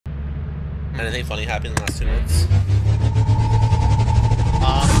Anything funny happened in the last 2 minutes?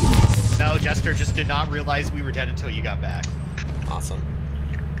 No, Jester just did not realize we were dead until you got back. Awesome.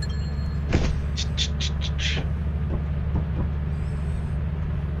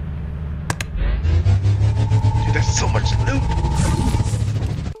 Dude, that's so much loot!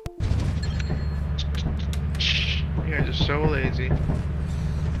 You guys are so lazy.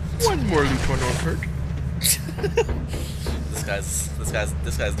 One more loot one won't hurt. This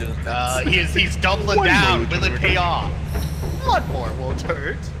guy's doing things. He's doubling One down. more Will it would pay hurt. off? One more won't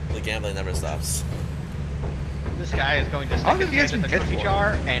hurt. The gambling never stops. This guy is going to How stick did his you hand guys in the get cookie for?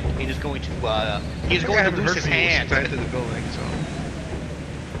 jar, and he is going to lose his hand. Inside to the building, so.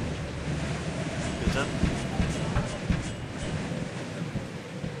 Good job.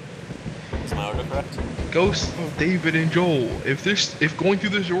 Is my order correct? Ghost of David and Joel. If going through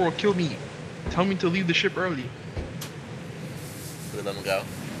this door will kill me, tell me to leave the ship early. We let him go.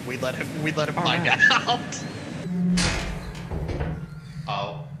 We let him All find right. out.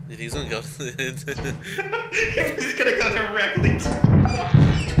 Oh. If he's gonna go, He's gonna go directly to...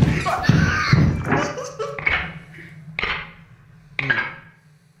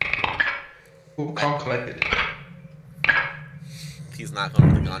 Ooh, calm collected. he's not going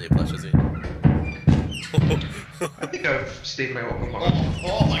for the Gandhi plush, is he? I think I've stayed my welcome on.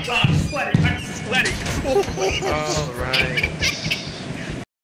 Oh my god, I'm sweating! I'm sweating! Alright.